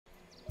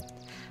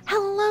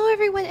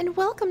and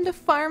welcome to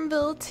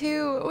Farmville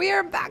 2. We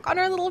are back on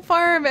our little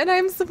farm and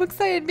I'm so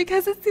excited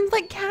because it seems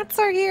like cats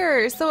are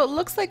here. So it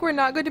looks like we're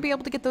not going to be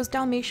able to get those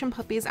Dalmatian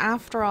puppies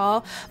after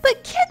all.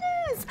 But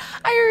kittens!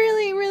 I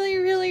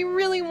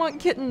really want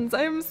kittens.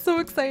 I'm so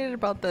excited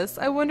about this.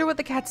 I wonder what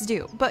the cats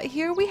do. But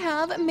here we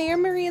have Mayor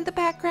Marie in the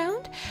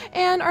background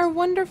and our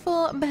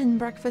wonderful bed and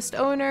breakfast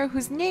owner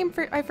whose name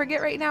I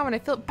forget right now and I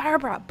feel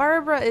Barbara.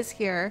 Barbara is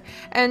here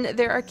and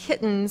there are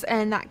kittens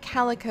and that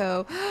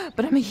calico.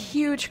 But I'm a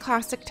huge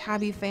classic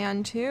Tabby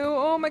fan too.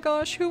 Oh my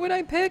gosh, who would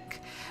I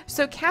pick?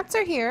 So cats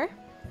are here.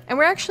 And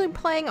we're actually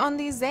playing on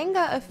the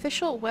Zanga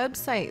official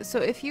website. So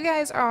if you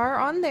guys are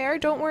on there,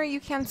 don't worry,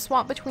 you can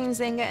swap between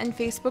Zanga and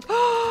Facebook.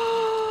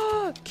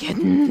 Oh,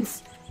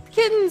 kittens!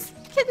 Kittens!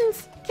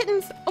 Kittens!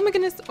 Kittens! Oh my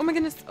goodness! Oh my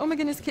goodness! Oh my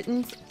goodness,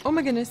 kittens! Oh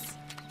my goodness!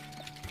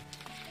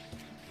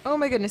 Oh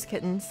my goodness,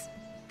 kittens!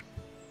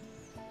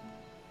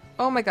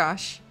 Oh my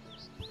gosh.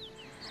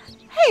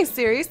 Hey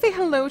Seri, say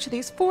hello to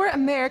these 4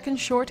 American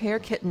short-hair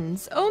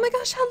kittens. Oh my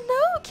gosh,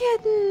 hello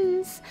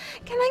kittens!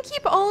 Can I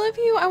keep all of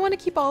you? I want to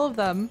keep all of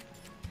them.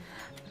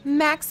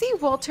 Maxie,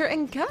 Walter,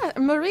 and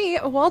Marie,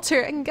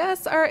 Walter, and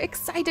Gus are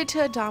excited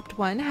to adopt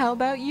one. How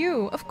about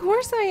you? Of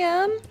course I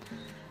am.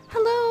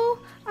 Hello,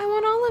 I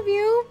want all of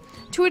you.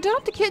 To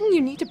adopt a kitten,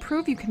 you need to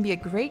prove you can be a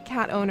great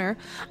cat owner.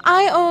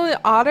 I own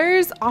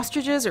otters,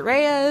 ostriches,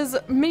 rayas,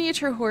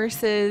 miniature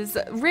horses,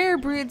 rare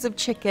breeds of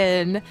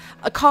chicken,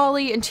 a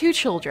collie, and 2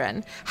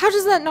 children. How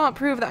does that not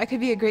prove that I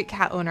could be a great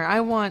cat owner? I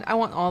want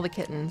all the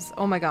kittens.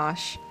 Oh my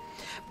gosh.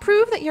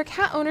 Prove your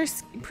cat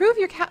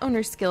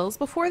owner's skills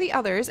before the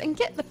others and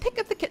get the pick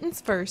of the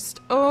kittens first.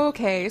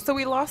 Okay, so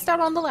we lost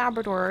out on the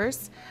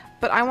Labradors,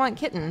 but I want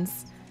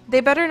kittens. They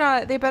better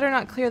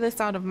not clear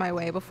this out of my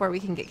way before we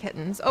can get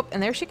kittens. Oh,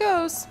 and there she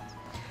goes.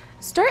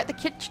 Start the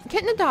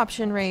kitten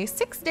adoption race.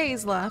 6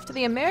 days left.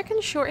 The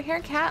American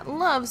short-haired cat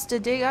loves to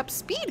dig up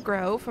speed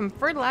grow from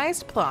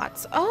fertilized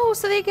plots. Oh,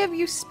 so they give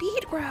you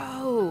speed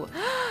grow.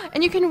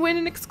 And you can win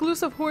an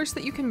exclusive horse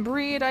that you can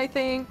breed, I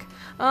think.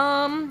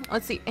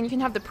 Let's see. And you can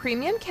have the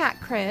premium cat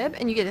crib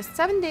and you get a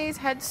 7 days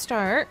head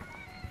start.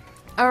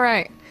 All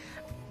right.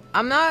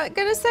 I'm not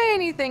going to say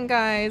anything,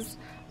 guys,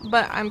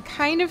 but I'm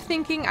kind of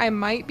thinking I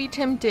might be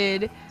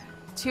tempted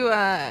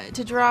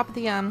to drop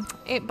the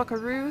 8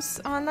 buckaroos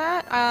on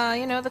that.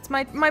 You know, that's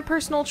my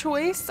personal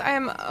choice. I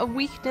am a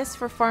weakness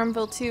for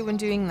Farmville 2 when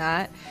doing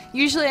that.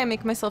 Usually I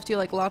make myself do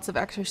like lots of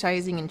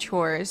exercising and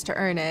chores to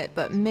earn it,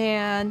 but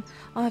man,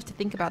 I'll have to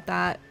think about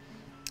that.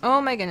 Oh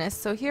my goodness.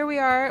 So here we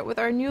are with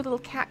our new little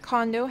cat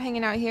condo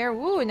hanging out here.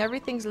 Woo, and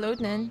everything's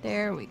loading in.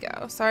 There we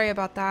go. Sorry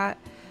about that.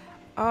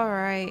 All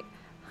right.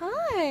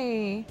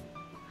 Hi.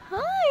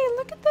 Hi,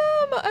 look at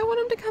them. I want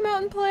them to come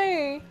out and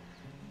play.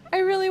 I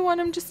really want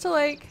him just to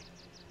like,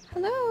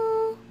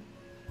 hello,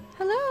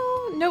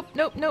 hello.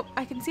 Nope.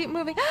 I can see it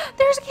moving.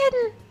 There's a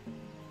kitten.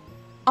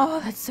 Oh,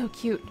 that's so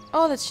cute.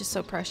 Oh, that's just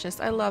so precious.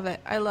 I love it.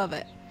 I love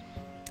it.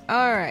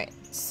 All right.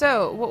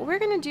 So what we're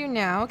going to do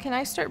now, can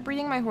I start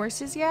breeding my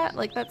horses yet?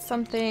 Like that's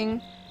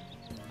something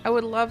I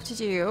would love to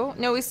do.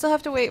 No, we still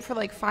have to wait for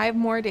like 5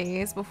 more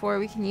days before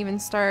we can even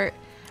start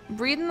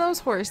breeding those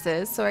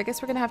horses, so I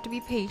guess we're gonna have to be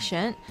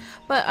patient.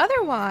 But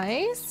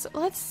otherwise,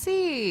 let's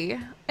see.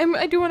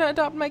 I do want to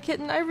adopt my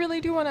kitten. I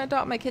really do want to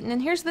adopt my kitten. And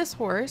here's this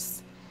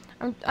horse.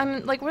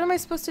 I'm like, what am I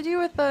supposed to do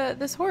with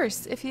this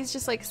horse if he's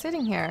just like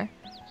sitting here?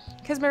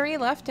 Because Marie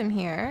left him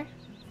here.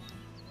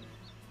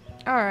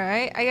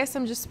 Alright, I guess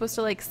I'm just supposed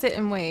to like sit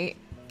and wait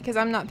because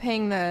I'm not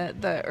paying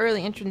the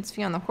early entrance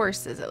fee on the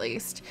horses at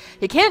least.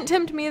 You can't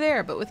tempt me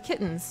there, but with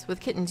kittens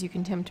you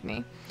can tempt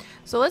me.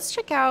 So let's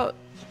check out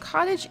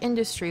cottage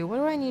industry. What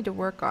do I need to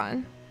work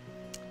on?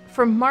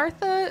 For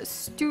Martha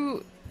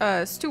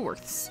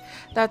Stewarth's.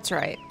 That's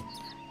right.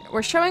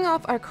 We're showing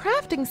off our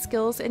crafting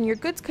skills and your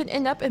goods could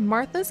end up in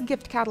Martha's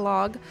gift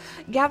catalog.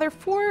 Gather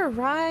 4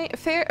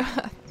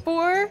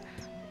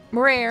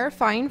 rare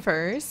fine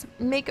furs,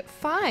 make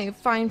 5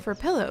 fine fur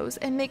pillows,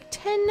 and make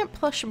 10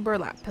 plush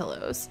burlap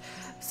pillows.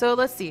 So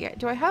let's see.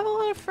 Do I have a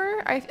lot of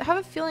fur? I have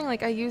a feeling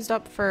like I used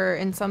up fur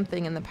in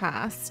something in the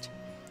past.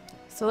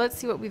 So let's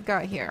see what we've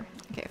got here.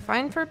 Okay,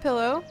 fine fur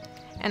pillow,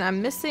 and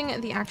I'm missing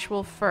the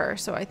actual fur.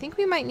 So I think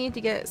we might need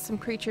to get some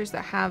creatures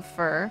that have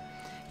fur.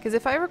 Because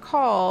if I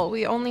recall,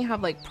 we only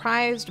have like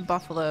prized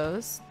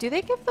buffaloes. Do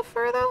they give the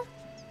fur though?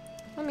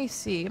 Let me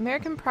see.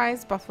 American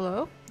prized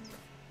buffalo.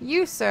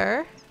 You,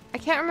 sir. I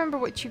can't remember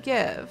what you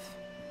give.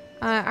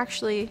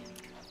 Actually,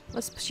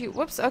 let's shoot.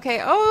 Whoops.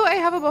 Okay. Oh, I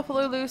have a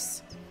buffalo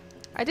loose.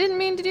 I didn't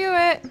mean to do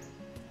it.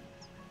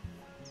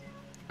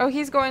 Oh,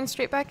 he's going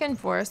straight back in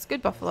for us.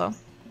 Good buffalo.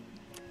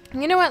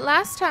 You know what?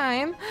 Last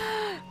time,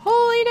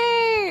 holy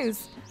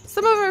days!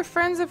 Some of our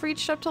friends have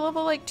reached up to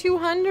level like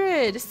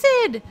 200.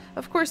 Sid!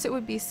 Of course it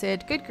would be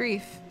Sid. Good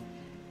grief.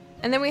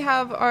 And then we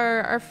have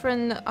our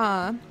friend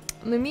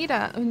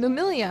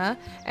Lumilia,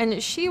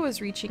 and she was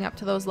reaching up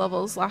to those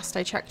levels last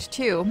I checked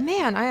too.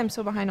 Man, I am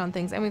so behind on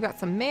things. And we've got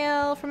some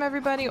mail from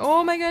everybody.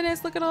 Oh my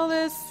goodness, look at all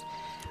this.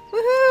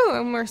 Woohoo!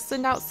 And we're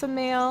sending out some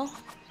mail.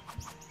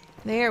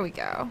 There we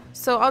go.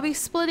 So I'll be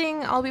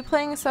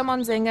playing some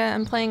on Zynga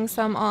and playing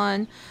some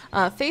on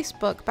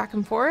Facebook back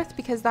and forth,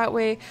 because that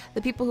way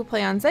the people who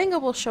play on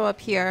Zynga will show up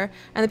here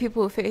and the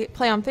people who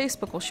play on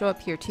Facebook will show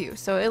up here too.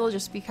 So it'll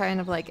just be kind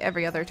of like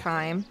every other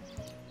time.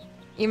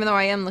 Even though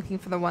I am looking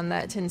for the one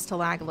that tends to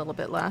lag a little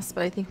bit less,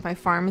 but I think my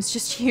farm is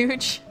just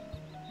huge.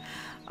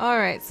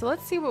 Alright, so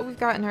let's see what we've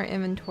got in our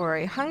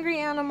inventory. Hungry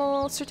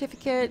animal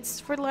certificates,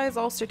 fertilize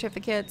all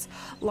certificates,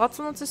 lots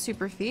and lots of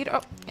super feed.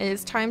 Oh, it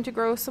is time to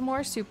grow some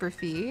more super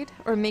feed,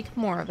 or make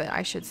more of it,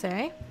 I should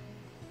say.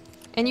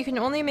 And you can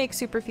only make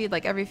super feed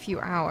like every few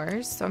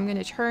hours, so I'm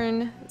going to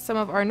turn some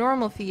of our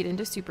normal feed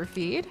into super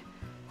feed.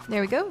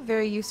 There we go,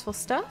 very useful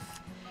stuff.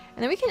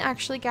 And then we can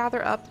actually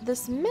gather up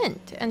this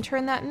mint and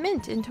turn that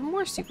mint into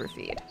more super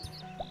feed.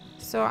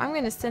 So I'm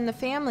going to send the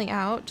family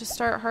out to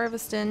start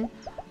harvesting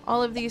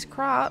all of these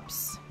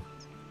crops.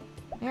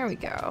 There we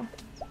go.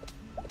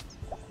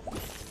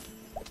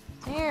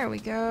 There we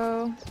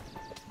go.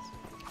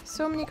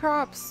 So many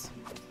crops.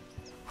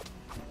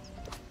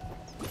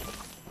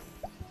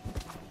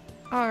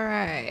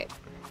 Alright.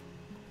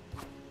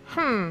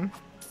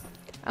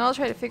 I'll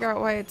try to figure out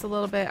why it's a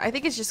little bit... I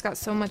think it's just got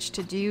so much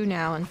to do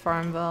now in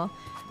Farmville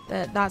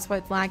that's why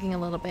it's lagging a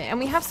little bit. And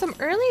we have some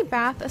early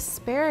bath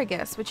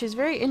asparagus, which is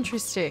very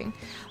interesting.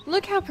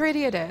 Look how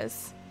pretty it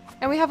is.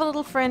 And we have a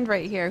little friend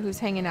right here who's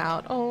hanging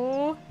out.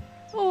 Oh,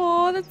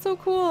 oh, that's so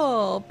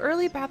cool.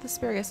 Early bath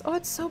asparagus. Oh,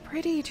 it's so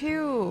pretty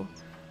too.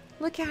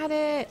 Look at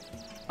it.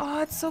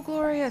 Oh, it's so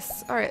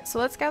glorious. All right, so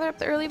let's gather up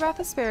the early bath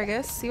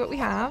asparagus, see what we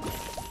have.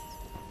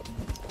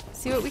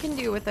 See what we can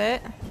do with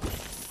it.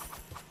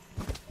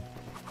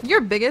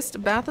 Your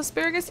biggest bath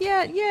asparagus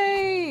yet?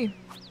 Yay!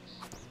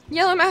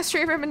 Yellow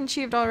mastery ribbon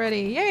achieved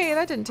already. Yay,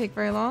 that didn't take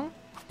very long.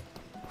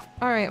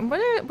 All right,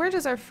 where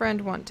does our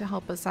friend want to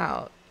help us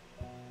out?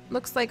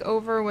 Looks like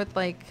over with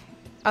like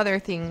other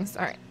things.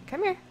 All right,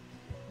 come here.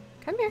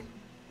 Come here.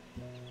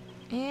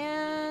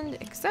 And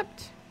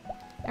accept.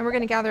 And we're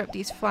gonna gather up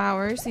these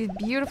flowers, these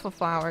beautiful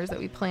flowers that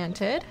we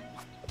planted.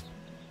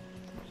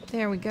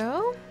 There we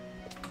go.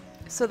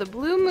 So the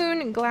Blue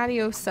Moon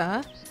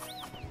Gladiosa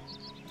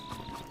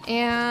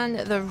and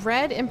the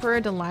Red Emperor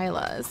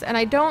Delilahs. And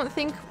I don't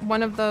think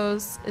one of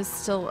those is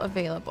still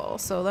available.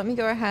 So let me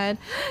go ahead.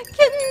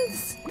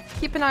 Kittens!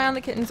 Keep an eye on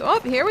the kittens. Oh,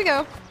 here we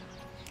go.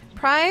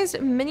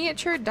 Prized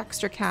miniature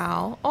Dexter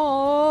cow.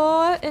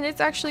 Oh, and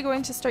it's actually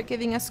going to start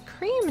giving us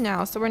cream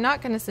now. So we're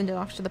not going to send it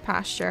off to the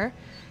pasture,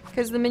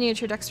 because the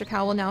miniature Dexter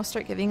cow will now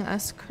start giving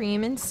us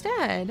cream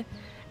instead.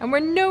 And we're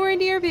nowhere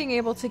near being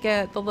able to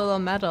get the little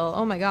medal.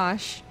 Oh my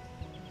gosh.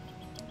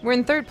 We're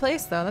in 3rd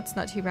place though, that's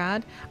not too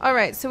bad.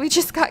 Alright, so we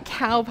just got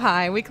cow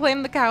pie. We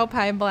claimed the cow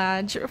pie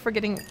badge for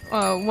getting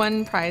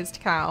one prized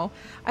cow.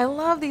 I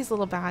love these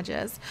little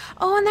badges.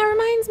 Oh, and that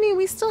reminds me,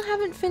 we still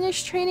haven't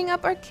finished training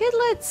up our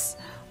kidlets.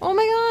 Oh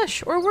my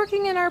gosh, we're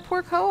working in our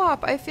poor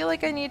co-op. I feel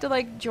like I need to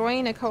like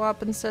join a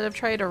co-op instead of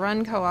try to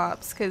run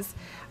co-ops, because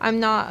I'm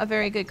not a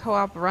very good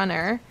co-op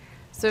runner.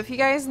 So if you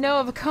guys know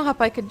of a co-op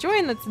I could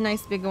join that's a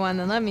nice big one,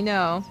 then let me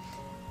know.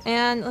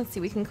 And let's see,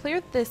 we can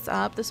clear this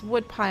up, this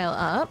wood pile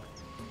up.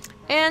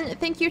 And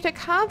thank you to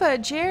Kava,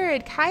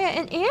 Jared, Kaya,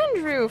 and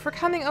Andrew for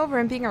coming over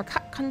and being our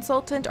cut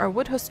consultant, our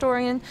wood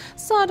historian,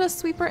 sawdust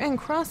sweeper, and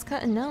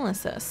crosscut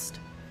analyst.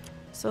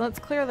 So let's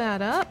clear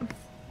that up.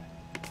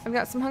 I've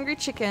got some hungry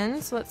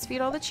chickens, so let's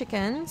feed all the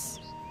chickens.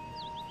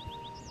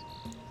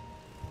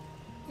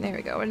 There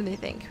we go, what do they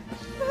think?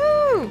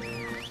 Woo!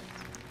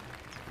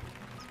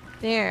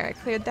 There, I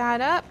cleared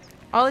that up.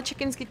 All the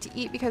chickens get to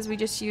eat because we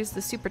just used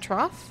the super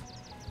trough.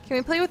 Can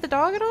we play with the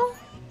dog at all?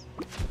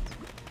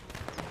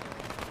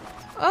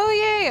 Oh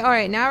yay!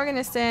 Alright, now we're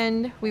gonna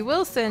send, we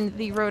will send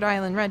the Rhode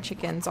Island red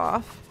chickens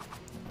off.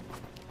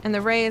 And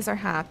the rays are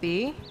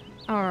happy.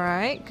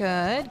 Alright,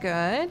 good,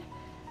 good.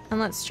 And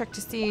let's check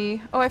to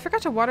see, oh, I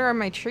forgot to water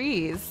my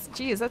trees.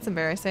 Jeez, that's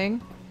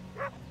embarrassing.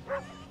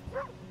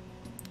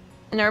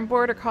 And our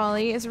border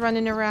collie is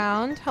running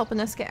around, helping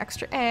us get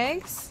extra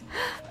eggs.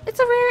 It's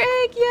a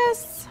rare egg,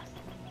 yes!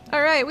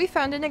 Alright, we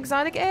found an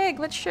exotic egg.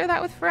 Let's share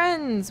that with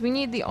friends. We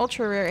need the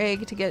ultra rare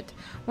egg to get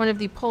one of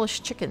the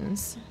Polish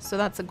chickens. So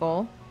that's a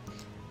goal.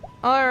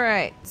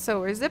 Alright,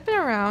 so we're zipping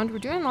around. We're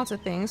doing lots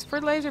of things.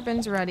 Fertilizer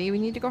bin's ready. We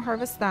need to go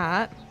harvest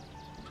that.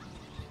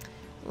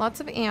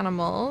 Lots of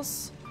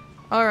animals.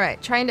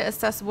 Alright, trying to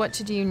assess what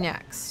to do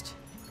next.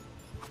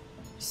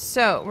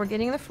 So, we're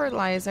getting the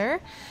fertilizer.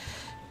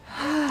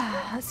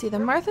 Let's see, the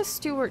Martha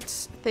Stewart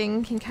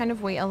thing can kind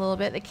of wait a little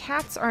bit. The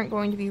cats aren't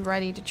going to be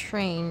ready to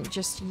train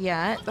just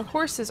yet. The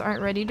horses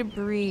aren't ready to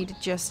breed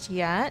just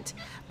yet.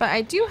 But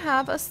I do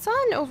have a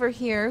son over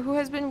here who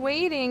has been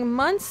waiting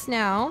months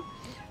now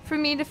for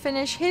me to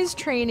finish his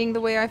training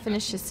the way I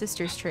finished his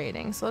sister's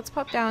training. So let's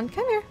pop down.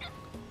 Come here.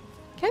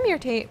 Come here,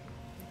 Tate.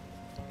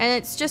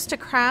 And it's just to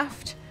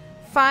craft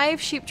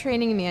 5 sheep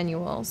training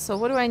manuals. So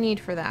what do I need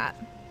for that?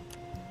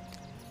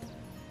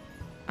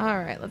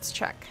 Alright, let's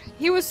check.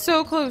 He was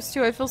so close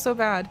too, I feel so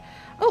bad.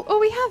 Oh,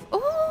 we have,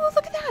 oh,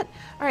 look at that.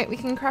 Alright, we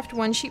can craft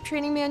 1 sheep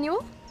training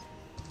manual.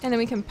 And then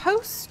we can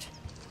post.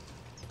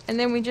 And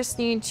then we just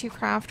need to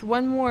craft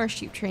one more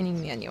sheep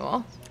training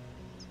manual.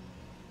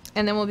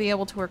 And then we'll be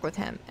able to work with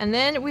him. And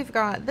then we've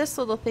got this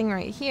little thing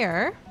right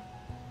here.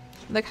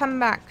 The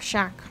comeback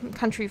shack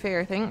country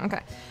fair thing. Okay.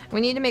 We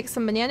need to make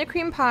some banana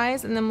cream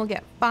pies, and then we'll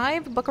get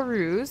 5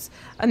 buckaroos,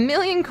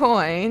 1,000,000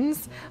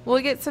 coins,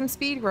 we'll get some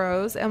speed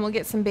grows, and we'll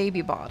get some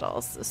baby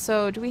bottles.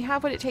 So do we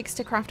have what it takes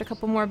to craft a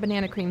couple more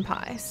banana cream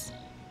pies?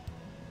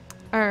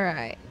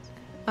 Alright.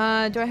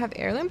 Do I have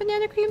heirloom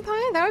banana cream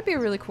pie? That would be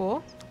really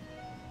cool.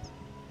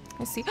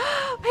 Let's see.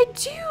 I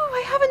do!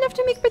 I have enough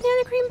to make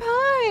banana cream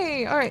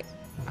pie! Alright.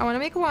 I want to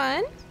make 1.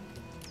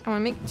 I want to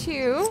make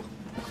 2.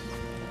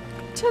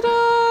 Ta-da!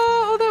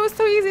 Oh, that was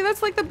so easy.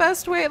 That's like the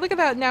best way. Look at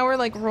that. Now we're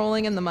like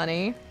rolling in the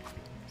money.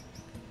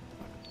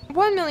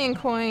 1,000,000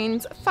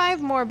 coins,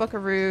 5 more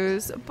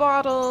buckaroos,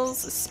 bottles,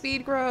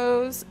 speed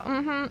grows.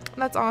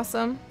 That's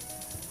awesome.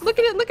 Look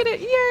at it. Look at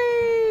it.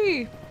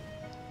 Yay!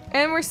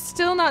 And we're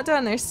still not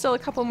done. There's still a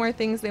couple more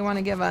things they want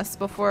to give us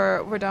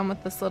before we're done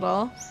with this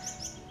little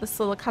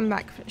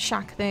comeback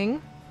shack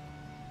thing.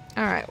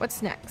 All right,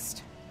 what's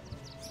next?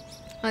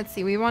 Let's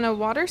see. We want to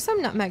water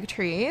some nutmeg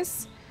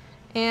trees.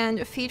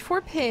 And feed 4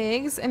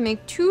 pigs and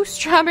make 2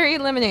 strawberry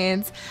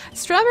lemonades.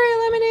 Strawberry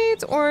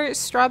lemonades or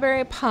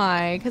strawberry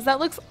pie? Because that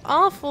looks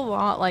awful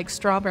lot like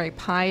strawberry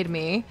pie to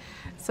me.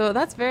 So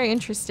that's very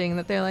interesting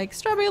that they're like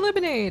strawberry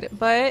lemonade.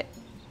 But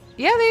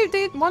yeah,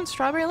 they want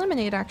strawberry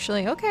lemonade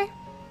actually. Okay.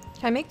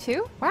 Can I make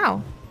 2?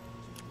 Wow.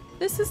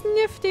 This is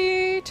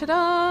nifty.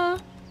 Ta-da.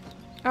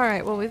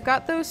 Alright, well we've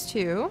got those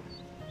 2.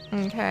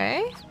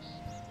 Okay.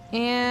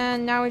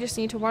 And now we just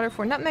need to water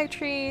 4 nutmeg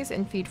trees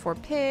and feed 4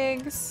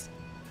 pigs.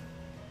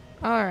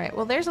 Alright,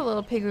 well there's a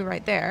little piggy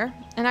right there.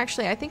 And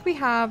actually, I think we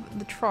have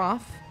the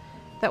trough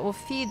that will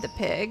feed the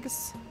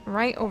pigs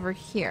right over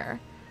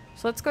here.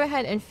 So let's go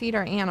ahead and feed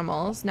our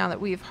animals now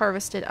that we've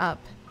harvested up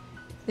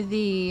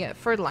the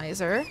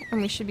fertilizer.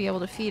 And we should be able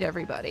to feed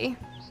everybody.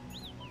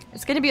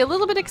 It's going to be a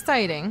little bit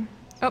exciting.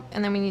 Oh,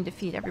 and then we need to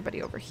feed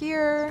everybody over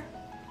here.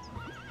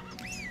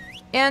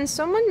 And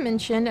someone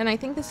mentioned, and I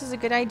think this is a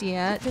good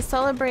idea, to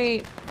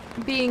celebrate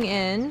being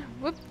in...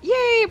 Whoop,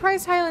 yay!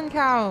 Prized Highland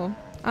cow!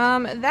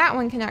 That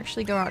one can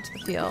actually go out to the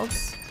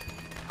fields.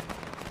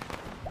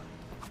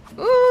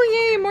 Ooh,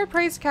 yay, more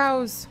prized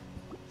cows.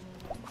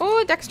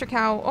 Oh, Dexter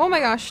cow. Oh my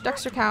gosh,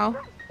 Dexter cow.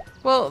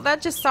 Well,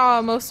 that just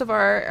saw most of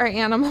our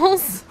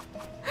animals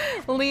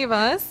leave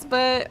us,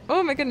 but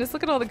oh my goodness,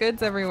 look at all the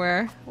goods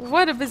everywhere.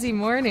 What a busy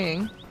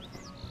morning.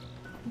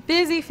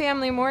 Busy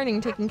family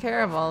morning taking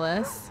care of all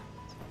this.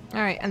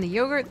 Alright, and the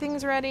yogurt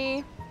thing's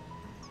ready.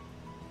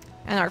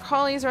 And our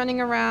collie's running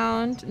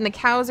around, and the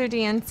cows are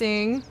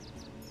dancing.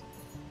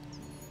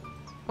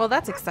 Well,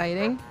 that's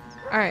exciting.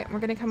 Alright, we're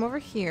gonna come over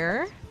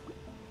here.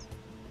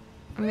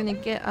 I'm gonna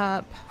get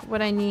up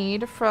what I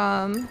need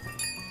from...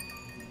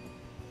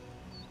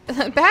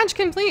 Badge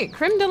complete!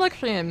 Creme de la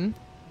creme!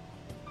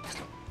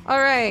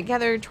 Alright,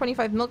 gather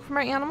 25 milk from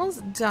our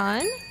animals.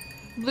 Done.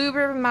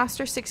 Blueberry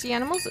master 60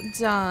 animals.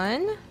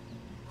 Done.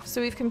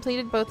 So we've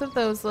completed both of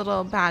those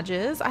little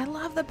badges. I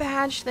love the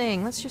badge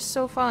thing. That's just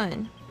so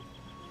fun.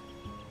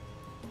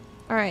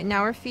 Alright,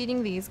 now we're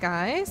feeding these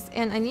guys,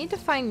 and I need to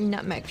find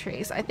nutmeg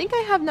trees. I think I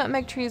have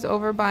nutmeg trees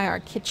over by our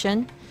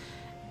kitchen.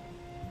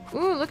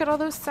 Ooh, look at all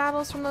those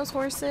saddles from those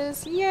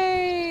horses.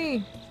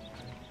 Yay!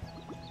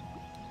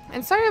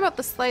 And sorry about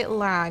the slight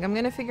lag. I'm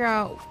gonna figure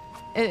out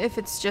if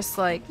it's just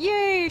like,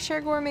 yay, share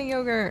gourmet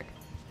yogurt.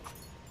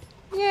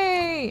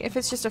 Yay! If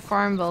it's just a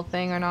Farmville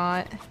thing or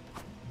not.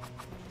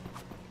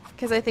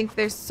 Because I think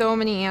there's so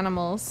many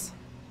animals.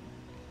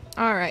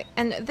 Alright,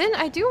 and then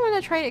I do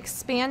want to try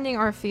expanding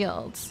our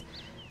fields.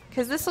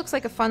 Because this looks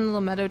like a fun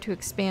little meadow to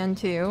expand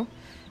to.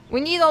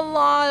 We need a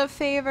lot of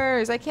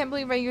favors. I can't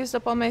believe I used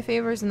up all my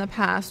favors in the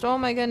past. Oh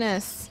my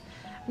goodness.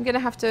 I'm gonna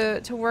have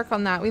to work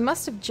on that. We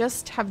must have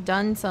just have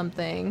done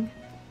something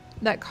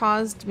that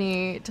caused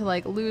me to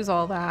like lose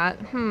all that.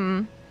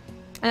 And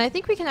I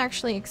think we can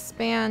actually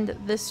expand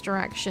this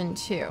direction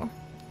too.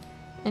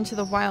 Into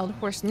the wild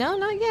horse. No,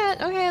 not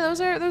yet. Okay, those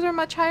are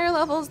much higher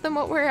levels than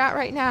what we're at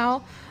right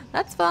now.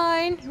 That's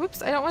fine.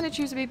 Whoops, I don't want to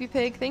choose a baby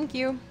pig. Thank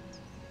you.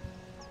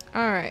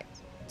 Alright,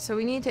 so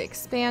we need to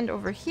expand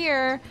over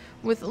here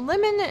with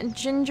lemon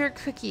ginger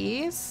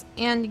cookies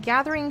and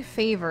gathering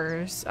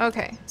favors.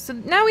 Okay, so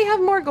now we have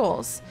more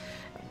goals.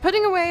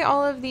 Putting away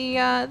all of the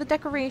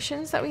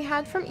decorations that we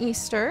had from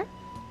Easter.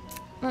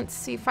 Let's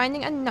see,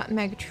 finding a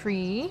nutmeg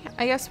tree.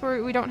 I guess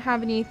we don't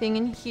have anything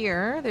in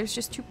here. There's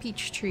just 2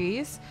 peach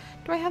trees.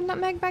 Do I have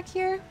nutmeg back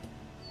here?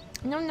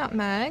 No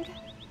nutmeg.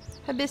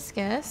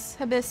 Hibiscus.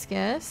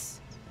 Hibiscus.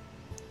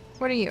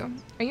 What are you?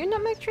 Are you a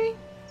nutmeg tree?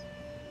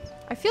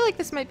 I feel like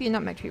this might be a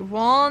nutmeg tree.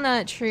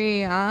 Walnut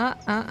tree.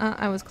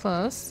 I was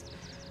close.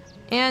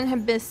 And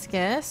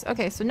hibiscus.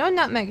 Okay, so no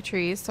nutmeg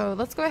trees. So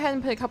let's go ahead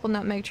and put a couple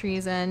nutmeg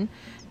trees in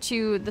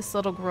to this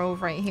little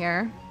grove right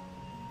here.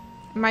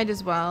 Might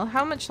as well.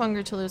 How much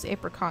longer till those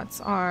apricots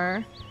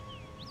are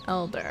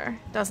elder?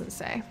 Doesn't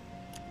say.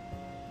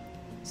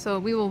 So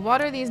we will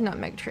water these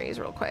nutmeg trees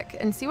real quick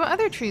and see what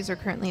other trees are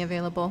currently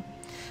available.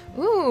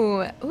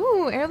 Ooh,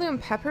 ooh, heirloom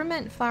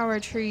peppermint flower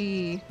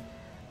tree.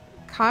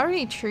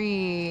 Kari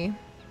tree.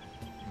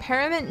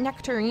 Periment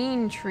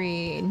nectarine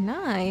tree.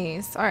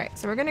 Nice. Alright,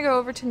 so we're going to go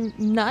over to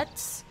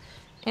nuts.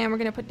 And we're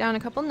going to put down a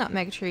couple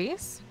nutmeg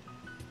trees.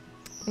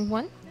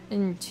 1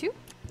 and 2.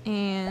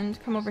 And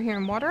come over here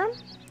and water them.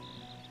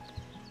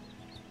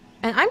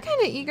 And I'm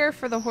kind of eager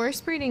for the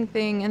horse breeding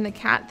thing and the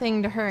cat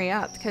thing to hurry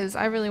up, because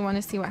I really want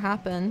to see what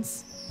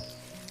happens.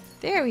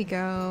 There we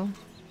go.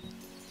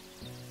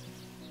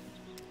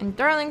 And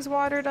Darling's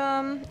watered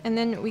them. And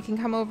then we can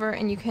come over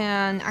and you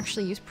can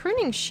actually use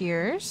pruning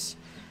shears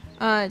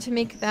to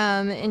make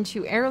them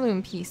into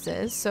heirloom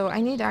pieces. So I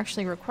need to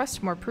actually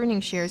request more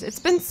pruning shears. It's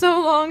been so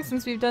long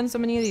since we've done so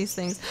many of these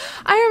things.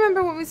 I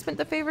remember what we spent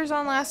the favors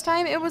on last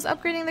time. It was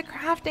upgrading the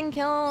crafting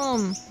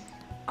kiln.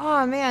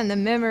 Oh man, the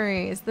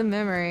memories, the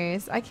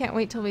memories. I can't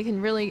wait till we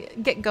can really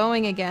get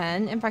going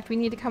again. In fact, we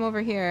need to come over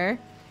here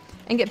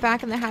and get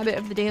back in the habit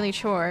of the daily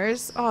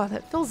chores. Oh,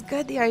 that feels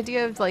good, the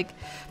idea of like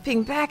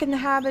being back in the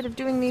habit of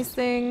doing these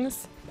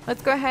things.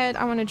 Let's go ahead.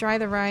 I want to dry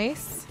the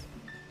rice.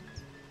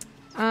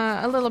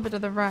 A little bit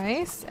of the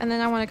rice. And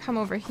then I want to come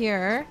over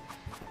here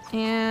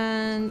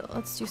and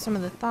let's do some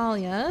of the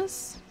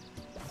thalias.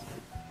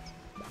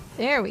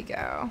 There we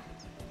go.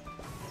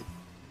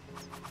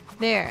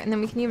 There, and then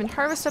we can even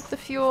harvest up the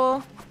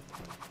fuel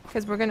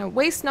because we're gonna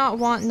waste not,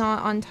 want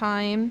not on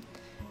time.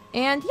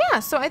 And yeah,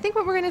 so I think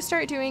what we're gonna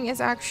start doing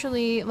is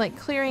actually like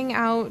clearing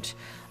out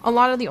a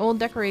lot of the old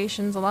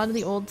decorations, a lot of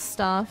the old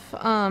stuff.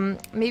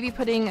 Maybe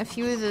putting a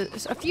few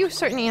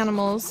certain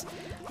animals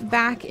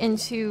back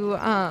into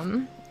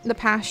the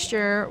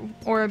pasture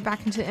or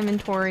back into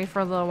inventory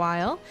for a little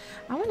while.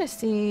 I want to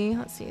see.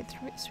 Let's see,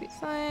 sweet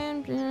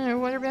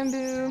slime, water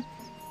bamboo.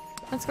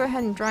 Let's go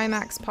ahead and dry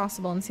max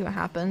possible and see what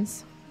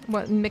happens.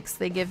 What mix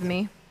they give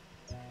me.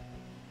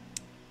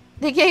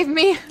 They gave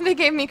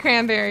me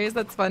cranberries.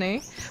 That's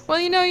funny. Well,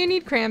 you know, you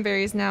need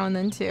cranberries now and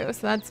then too, so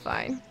that's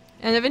fine.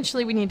 And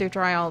eventually we need to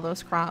dry all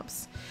those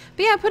crops.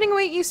 But yeah, putting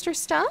away Easter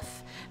stuff.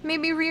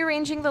 Maybe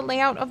rearranging the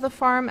layout of the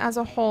farm as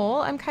a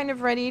whole. I'm kind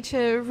of ready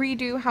to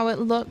redo how it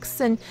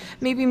looks and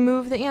maybe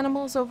move the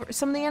animals over,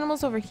 some of the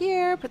animals over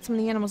here, put some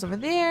of the animals over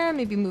there,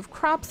 maybe move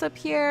crops up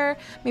here,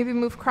 maybe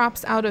move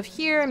crops out of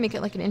here and make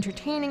it like an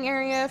entertaining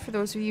area for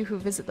those of you who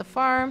visit the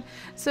farm.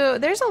 So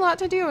there's a lot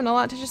to do and a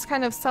lot to just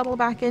kind of settle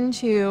back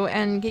into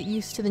and get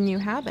used to the new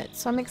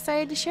habits. So I'm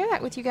excited to share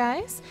that with you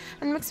guys.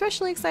 And I'm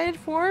especially excited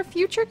for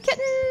future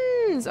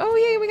kittens. Oh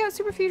yay, we got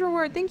super feed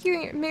reward. Thank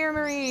you, Mayor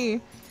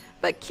Marie.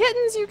 But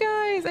kittens, you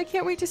guys! I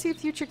can't wait to see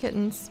future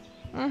kittens.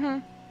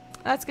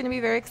 That's going to be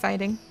very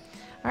exciting.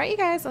 Alright, you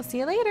guys, I'll see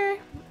you later.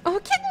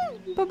 Oh,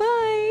 kitten!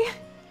 Bye-bye!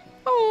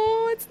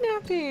 Oh, it's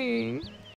napping.